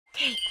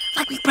Hey,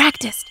 like we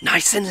practiced.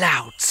 Nice and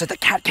loud so the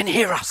cat can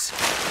hear us.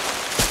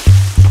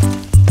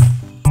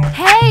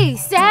 Hey,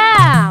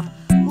 Sam!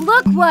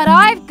 Look what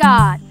I've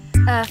got.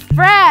 A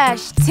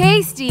fresh,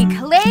 tasty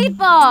CLADE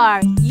bar.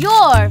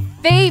 Your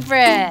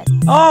favorite.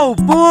 Oh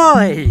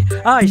boy!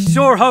 I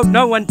sure hope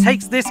no one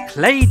takes this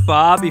CLADE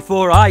bar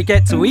before I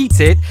get to eat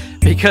it,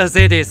 because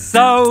it is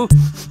so...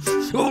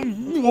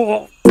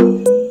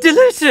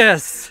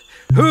 delicious!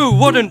 Who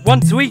wouldn't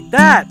want to eat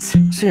that?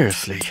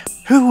 Seriously,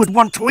 who would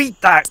want to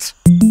eat that?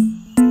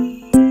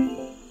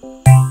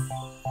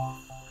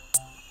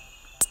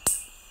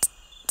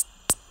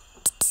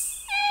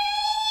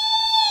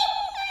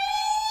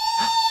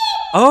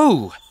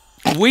 Oh,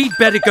 we'd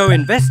better go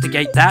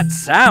investigate that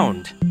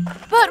sound.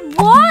 But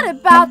what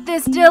about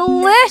this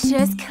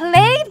delicious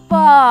CLADE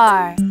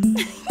bar?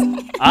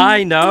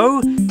 I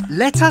know.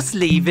 Let us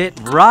leave it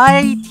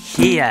right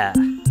here.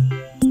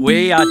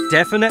 We are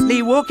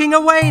definitely walking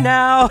away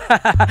now.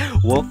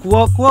 Walk,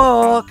 walk,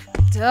 walk.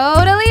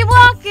 Totally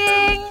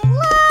walking.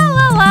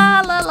 La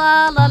la la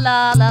la la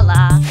la la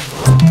la.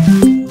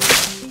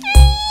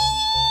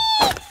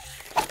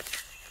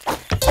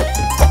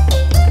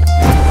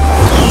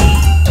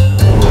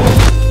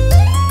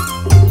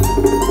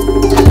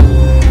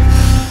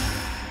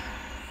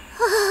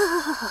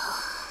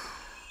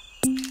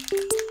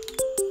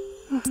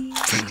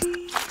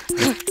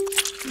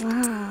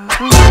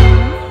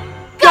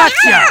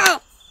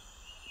 Gotcha!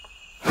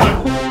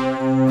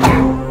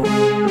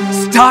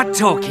 Start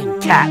talking,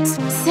 cat.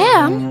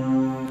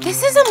 Sam,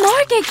 this is a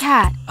margay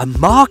cat. A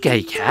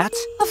margay cat?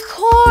 Of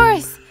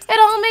course. It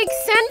all makes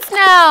sense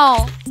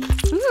now.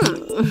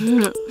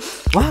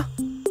 What?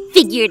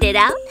 Figured it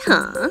out,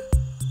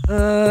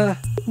 huh?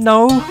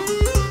 No.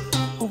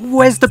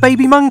 Where's the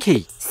baby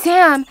monkey?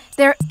 Sam,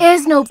 there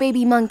is no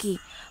baby monkey.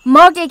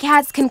 Margay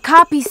cats can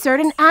copy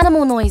certain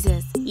animal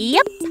noises.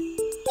 Yep.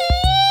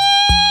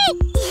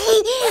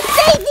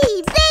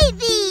 Baby,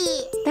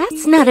 baby!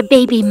 That's not a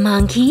baby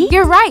monkey.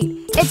 You're right.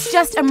 It's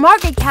just a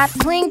margay cat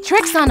playing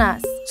tricks on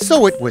us.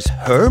 So it was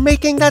her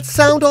making that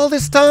sound all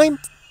this time?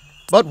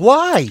 But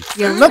why?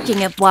 You're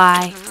looking at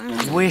why.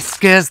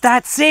 Whiskers,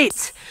 that's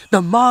it.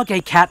 The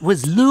margay cat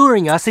was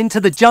luring us into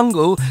the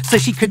jungle so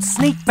she could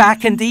sneak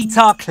back and eat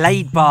our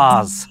CLADE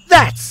bars.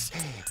 That's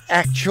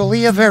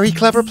actually a very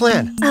clever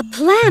plan. A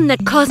plan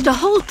that caused a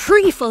whole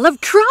tree full of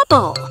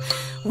trouble.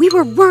 We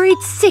were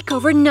worried sick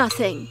over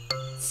nothing.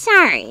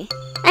 Sorry,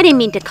 I didn't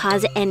mean to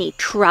cause any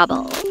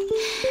trouble.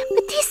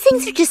 But these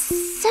things are just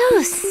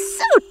so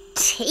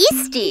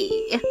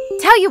tasty.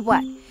 Tell you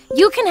what,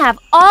 you can have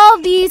all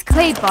these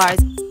CLADE bars.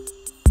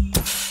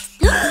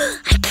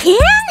 I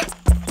can?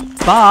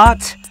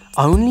 But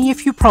only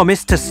if you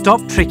promise to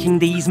stop tricking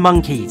these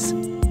monkeys.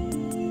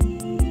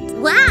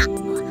 Wow,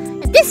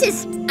 this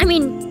is,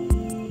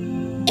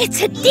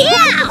 it's a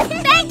deal!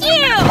 Thank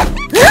you!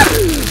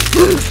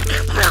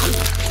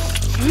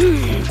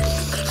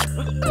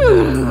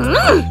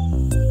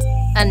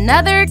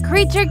 Another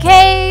creature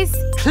case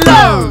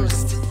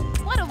Closed!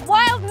 What a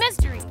wild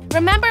mystery.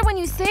 Remember when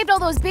you saved all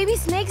those baby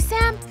snakes,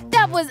 Sam?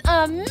 That was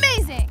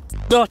amazing.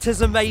 Not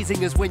as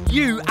amazing as when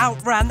you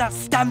outran that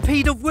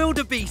stampede of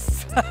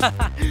wildebeests.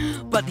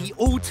 But the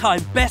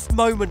all-time best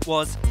moment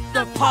was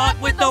the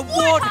part with the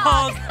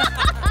warthog.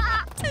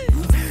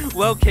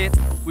 Well, Kit,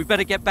 we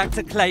better get back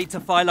to CLADE to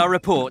file our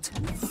report.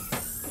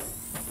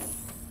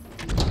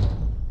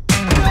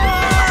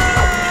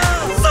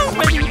 So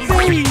many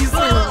bees!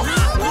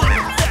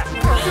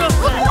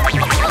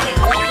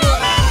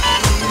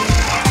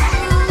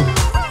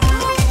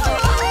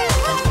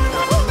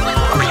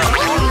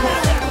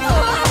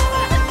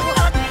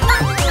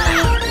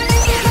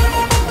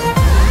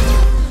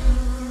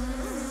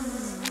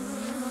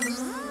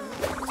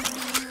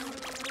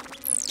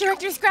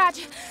 Director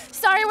Scratch,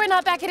 sorry we're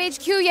not back at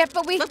HQ yet,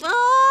 but we...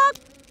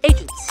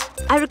 Agents,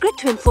 I regret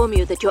to inform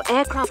you that your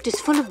aircraft is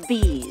full of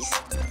bees.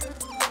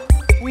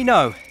 We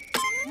know.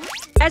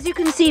 As you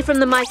can see from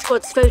the My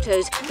Squad's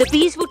photos, the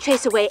bees will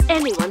chase away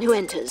anyone who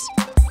enters.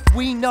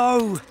 We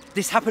know.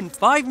 This happened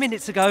 5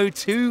 minutes ago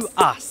to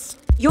us.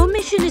 Your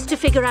mission is to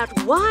figure out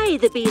why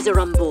the bees are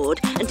on board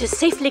and to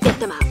safely get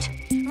them out.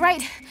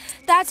 Right,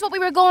 that's what we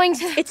were going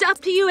to... It's up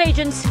to you,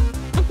 agents.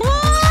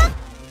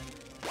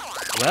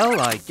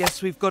 Well, I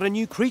guess we've got a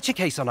new creature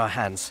case on our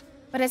hands.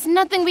 But it's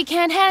nothing we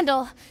can't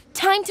handle.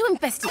 Time to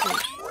investigate.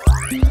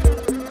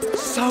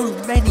 So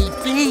many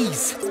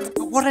bees!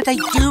 What are they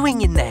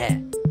doing in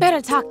there? Better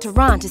talk to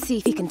Ron to see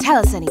if he can tell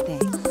us anything.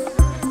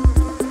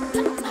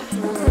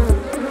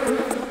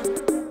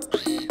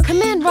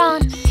 Come in,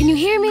 Ron. Can you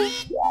hear me?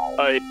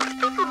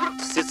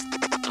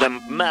 System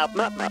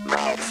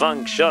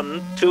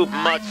malfunction. Too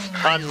much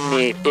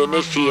honey.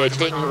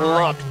 Initiating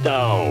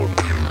lockdown.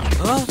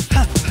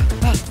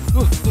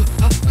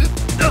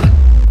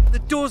 The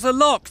doors are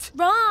locked.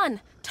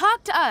 Ron,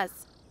 talk to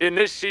us.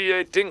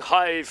 Initiating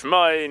hive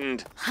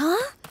mind.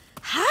 Huh?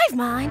 Hive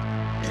mind?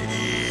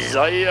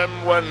 I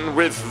am one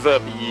with the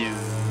bees.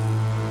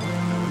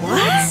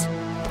 What?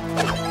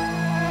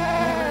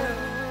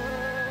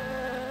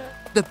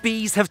 The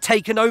bees have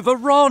taken over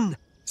Ron.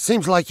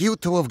 Seems like you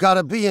two have got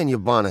a bee in your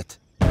bonnet.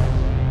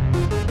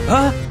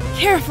 Huh?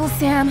 Careful,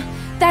 Sam.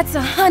 That's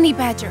a honey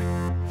badger.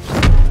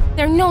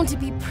 They're known to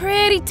be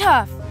pretty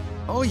tough.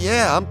 Oh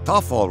yeah, I'm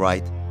tough all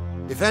right.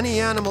 If any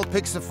animal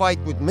picks a fight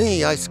with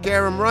me, I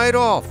scare him right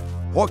off.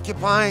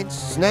 Porcupines,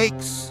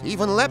 snakes,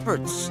 even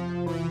leopards.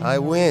 I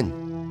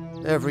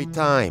win. Every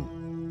time.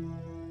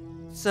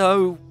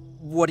 So,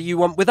 what do you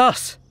want with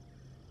us?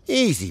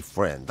 Easy,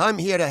 friend. I'm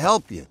here to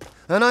help you.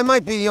 And I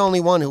might be the only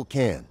one who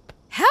can.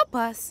 Help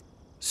us?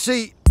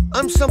 See,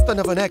 I'm something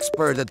of an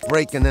expert at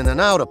breaking in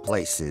and out of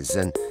places,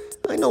 and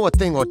I know a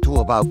thing or two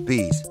about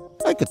bees.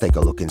 I could take a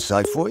look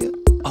inside for you.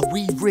 Are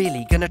we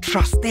really gonna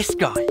trust this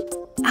guy?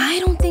 I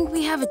don't think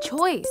we have a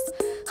choice.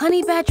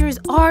 Honey badgers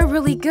are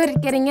really good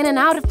at getting in and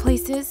out of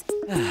places.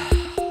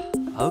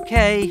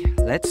 Okay,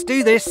 let's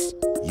do this.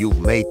 You've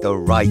made the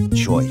right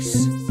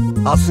choice.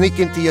 I'll sneak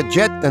into your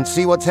jet and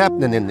see what's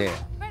happening in there.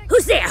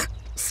 Who's there?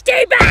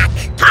 Stay back!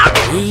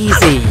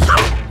 Easy.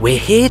 We're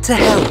here to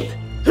help.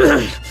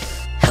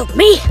 Help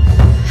me?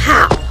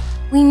 How?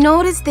 We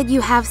noticed that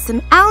you have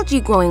some algae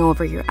growing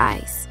over your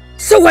eyes.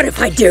 So what if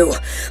I do?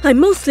 I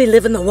mostly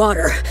live in the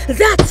water.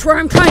 That's where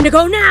I'm trying to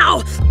go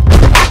now.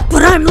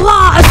 But I'm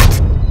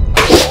lost!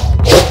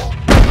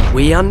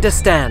 We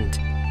understand.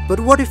 But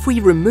what if we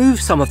remove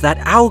some of that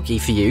algae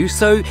for you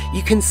so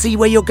you can see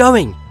where you're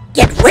going?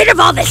 Get rid of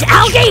all this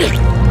algae?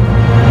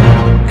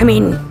 I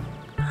mean,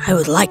 I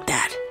would like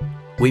that.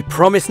 We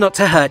promise not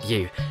to hurt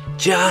you.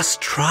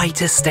 Just try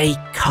to stay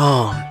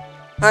calm.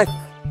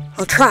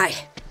 I'll try.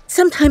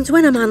 Sometimes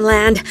when I'm on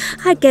land,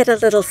 I get a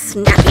little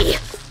snappy.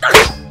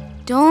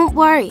 Don't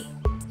worry.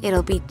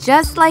 It'll be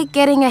just like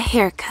getting a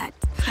haircut.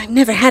 I've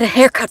never had a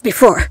haircut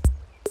before.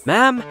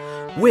 Ma'am,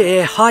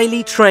 we're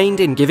highly trained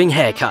in giving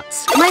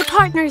haircuts. My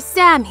partner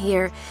Sam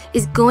here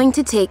is going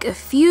to take a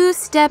few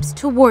steps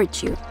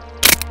towards you.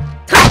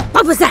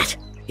 What was that?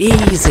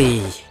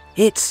 Easy.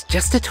 It's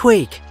just a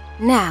twig.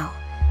 Now,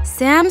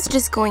 Sam's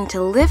just going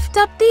to lift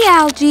up the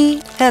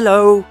algae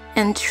Hello.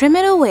 and trim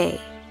it away.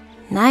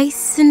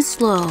 Nice and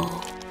slow.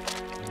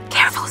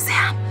 Careful,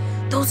 Sam.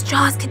 Those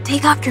jaws could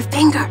take off your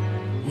finger.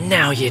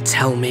 Now you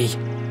tell me.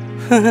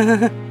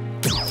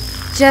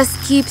 Just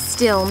keep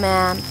still,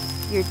 ma'am.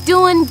 You're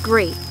doing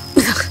great.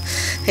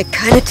 It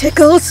kind of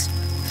tickles.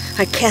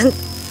 I can't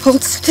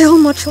hold still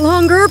much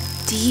longer.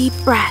 Deep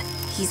breath.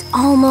 He's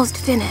almost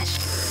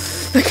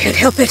finished. I can't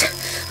help it.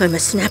 I'm a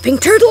snapping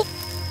turtle.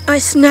 I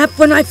snap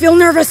when I feel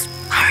nervous.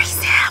 Hurry,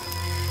 Sam.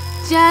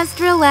 Just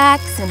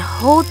relax and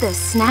hold the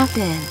snap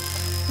in.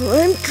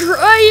 I'm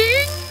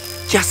trying.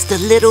 Just a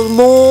little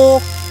more.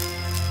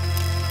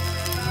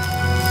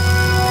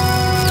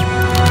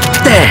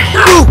 There.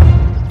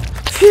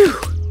 Phew.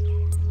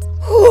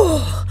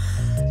 Oh.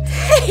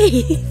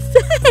 Hey,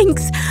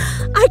 thanks.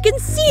 I can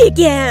see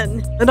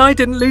again. And I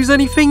didn't lose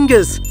any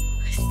fingers.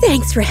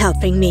 Thanks for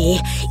helping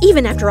me.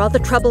 Even after all the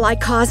trouble I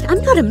caused,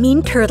 I'm not a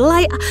mean turtle.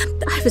 I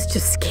was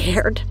just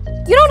scared.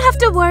 You don't have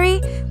to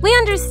worry. We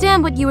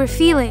understand what you were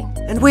feeling.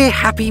 And we're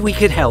happy we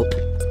could help.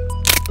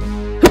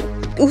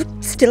 Ooh,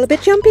 still a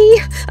bit jumpy.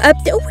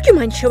 Would you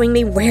mind showing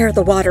me where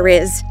the water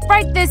is?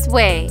 Right this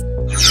way.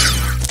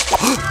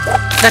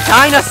 The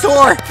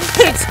dinosaur!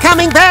 It's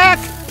coming back!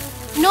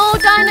 No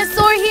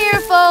dinosaur here,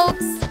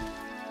 folks.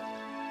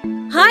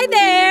 Hi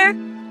there.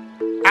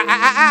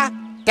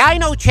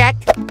 Dino check.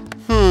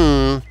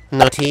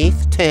 No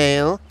teeth,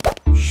 tail,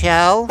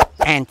 shell,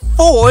 and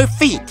 4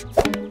 feet.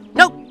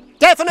 Nope,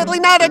 definitely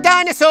not a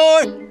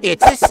dinosaur.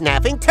 It's a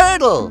snapping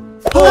turtle.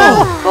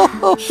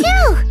 Phew.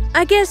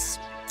 I guess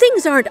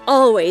things aren't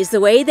always the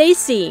way they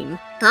seem.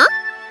 Huh?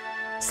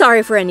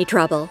 Sorry for any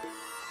trouble.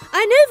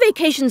 I know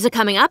vacations are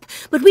coming up,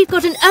 but we've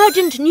got an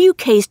urgent new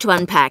case to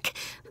unpack,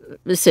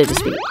 so to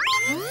speak.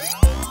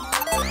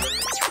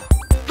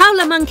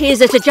 Howler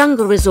monkeys at a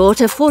jungle resort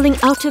are falling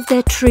out of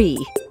their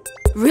tree.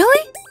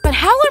 Really? But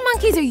howler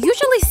monkeys are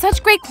usually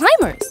such great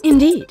climbers.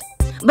 Indeed.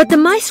 But the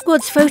Mice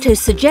Squad's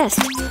photos suggest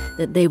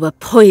that they were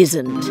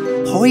poisoned.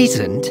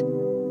 Poisoned?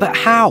 But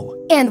how?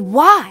 And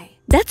why?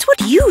 That's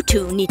what you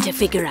two need to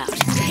figure out.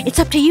 It's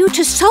up to you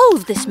to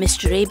solve this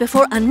mystery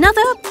before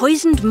another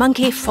poisoned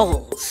monkey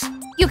falls.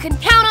 You can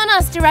count on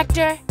us,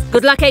 Director.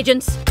 Good luck,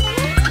 agents.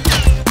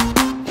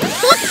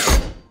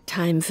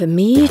 Time for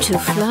me to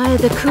fly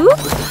the coop.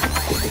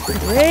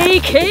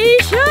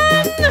 Vacation!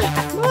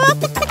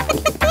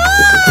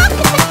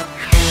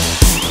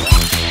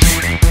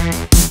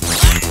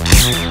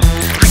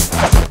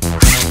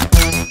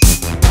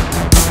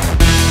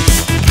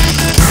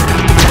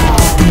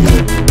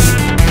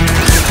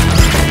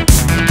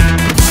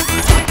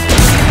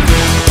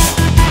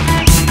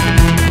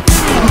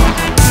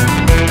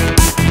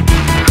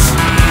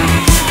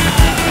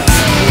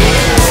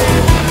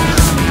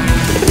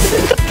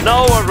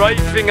 Now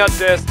arriving at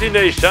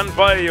destination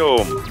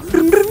biome.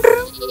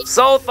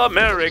 South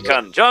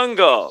American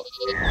jungle.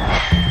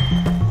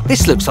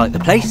 This looks like the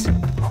place.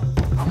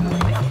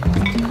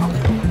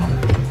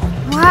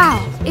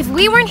 Wow, if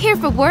we weren't here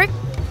for work,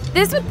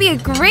 this would be a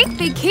great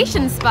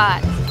vacation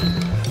spot.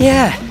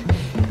 Yeah,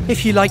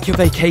 if you like your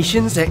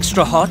vacations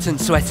extra hot and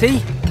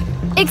sweaty.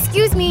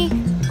 Excuse me.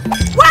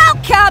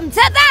 Welcome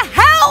to the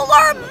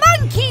Howler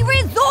Monkey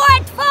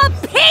Resort for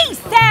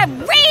peace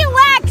and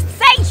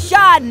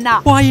relaxation!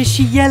 Why is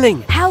she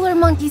yelling? Howler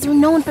monkeys are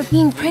known for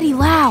being pretty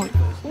loud.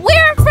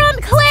 We're from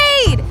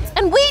CLADE,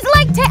 and we'd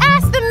like to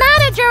ask the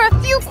manager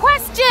a few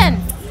questions.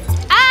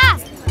 Ah,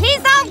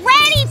 he's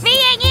already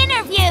being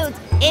interviewed.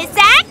 Is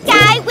that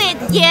guy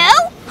with you?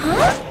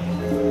 Huh?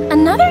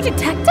 Another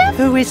detective?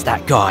 Who is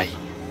that guy?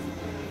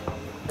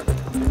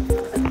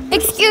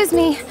 Excuse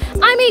me,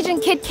 I'm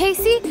Agent Kid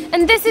Casey,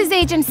 and this is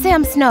Agent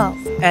Sam Snow.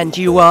 And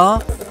you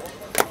are?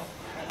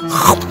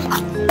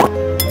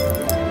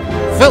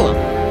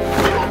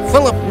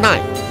 Philip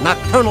Knight,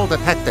 nocturnal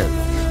detective.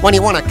 When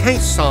you want a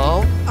case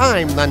solved,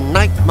 I'm the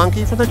night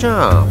monkey for the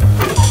job.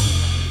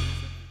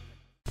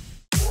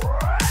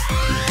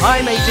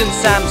 I'm Agent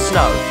Sam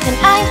Snow. And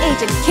I'm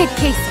Agent Kid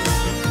Casey.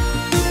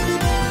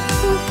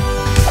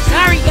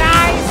 Sorry,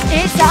 guys.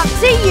 It's up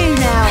to you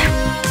now.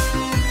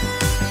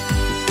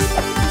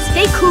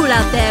 Stay cool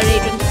out there,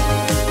 Agent.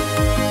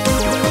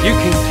 You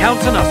can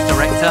count on us,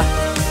 Director.